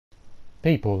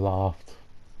People laughed.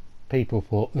 People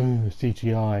thought, ooh,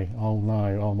 CGI, oh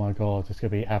no, oh my god, it's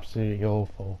going to be absolutely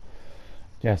awful.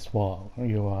 Guess what?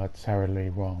 You are terribly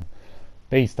wrong.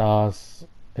 Beastars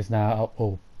is now,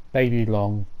 or Baby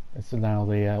Long, it's now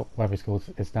the, whatever it's called,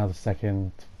 it's now my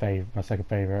second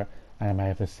favourite anime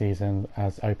of the season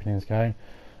as openings go.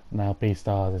 Now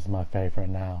Beastars is my favourite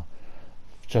now,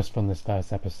 just from this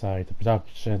first episode. The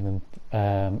production,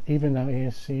 and even though it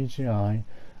is CGI,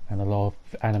 and a lot of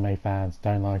anime fans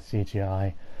don't like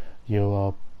CGI, you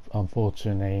are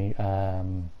unfortunately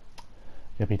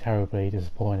you'll be terribly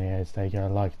disappointed as they're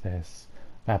gonna like this.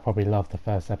 I probably loved the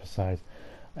first episode.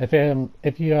 If you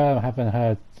haven't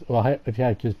heard, well, if you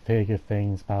had very good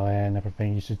things about it and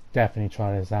everything, you should definitely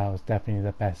try this out. It's definitely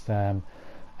the best anime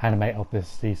of this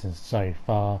season so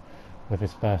far with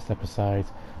its first episode.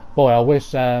 Boy, I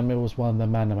wish it was one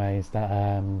of the animes that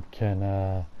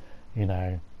can you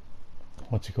know,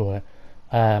 what do you call it,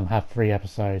 have 3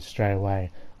 episodes straight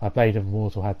away. Like Blade of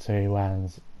Mortal had 2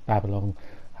 and Babylon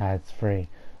had 3,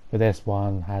 but this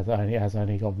one has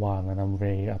only got 1, and I'm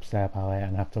really upset about it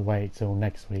and have to wait till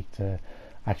next week to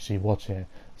actually watch it.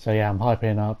 So yeah, I'm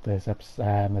hyping up this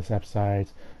episode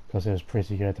because it was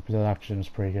pretty good. The production was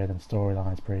pretty good and the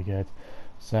storyline's pretty good.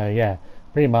 So yeah,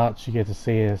 pretty much you get to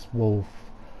see this wolf.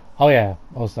 Oh yeah,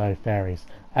 also fairies.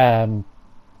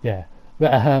 Yeah,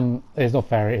 but it's not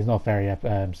fairy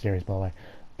series, by the way.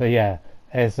 But yeah,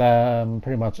 it's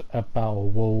pretty much about a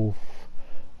wolf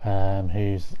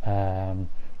who's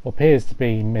what appears to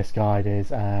be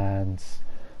misguided and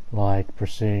like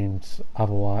presumed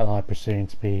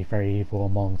to be very evil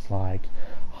amongst like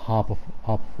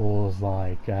herbivores,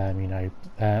 like you know,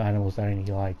 animals that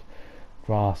only like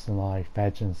grass and like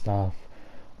veg and stuff.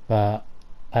 But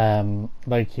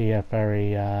Loki, a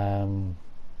very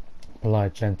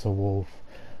polite, gentle wolf,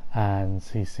 and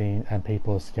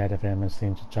people are scared of him and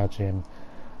seem to judge him.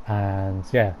 And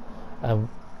yeah,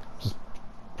 just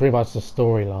pretty much the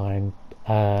storyline,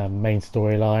 main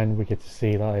storyline, we get to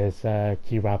see that is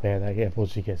cute rabbit that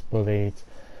unfortunately gets bullied,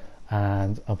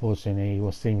 and unfortunately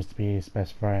what seems to be his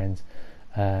best friend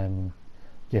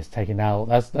gets taken out.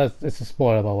 It's a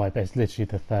spoiler, by the way, but it's literally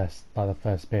the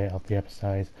first bit of the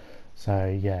episode. So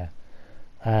yeah,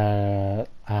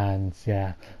 and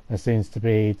yeah, there seems to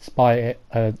be, despite it,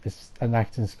 it's an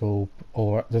acting school,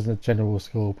 or there's a general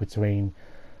school between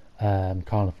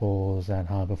carnivores and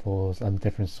herbivores and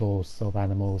different sorts of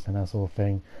animals and that sort of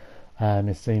thing.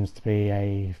 It seems to be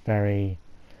a very,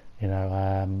 you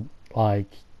know, like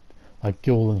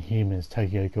Ghoul and Humans,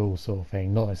 Tokyo Ghoul sort of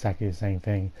thing. Not exactly the same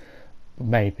thing,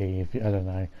 maybe, I don't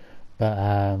know,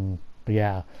 but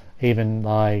yeah, even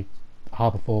like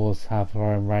herbivores have their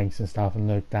own ranks and stuff and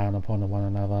look down upon one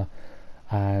another,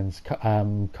 and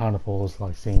carnivores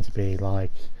like seem to be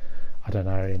like, I don't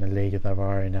know, in a league of their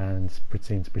own and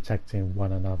seem to be protecting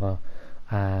one another,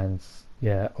 and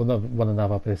yeah, or not one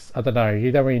another, but I don't know,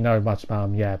 you don't really know much about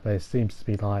them yet, but it seems to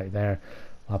be like they're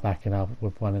like backing up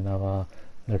with one another,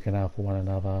 looking out for one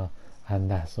another, and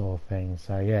that sort of thing.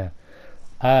 So yeah,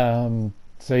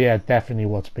 definitely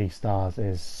watch Beastars.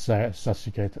 Is such a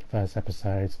good first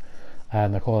episode,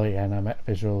 and the quality and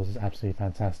visuals is absolutely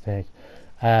fantastic.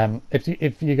 If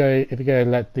you go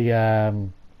let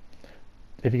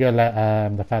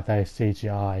the fact that it's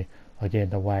CGI get in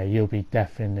the way, you'll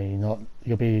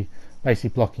be basically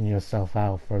blocking yourself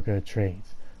out for a good treat.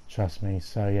 Trust me.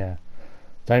 So yeah,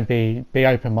 don't be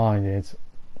open-minded,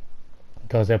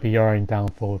 because there'll be your own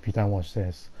downfall if you don't watch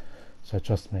this. So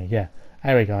trust me. Yeah.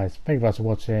 Anyway, guys, thank you very much for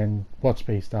watching. Watch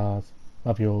Beastars.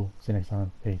 Love you all. See you next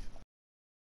time. Peace.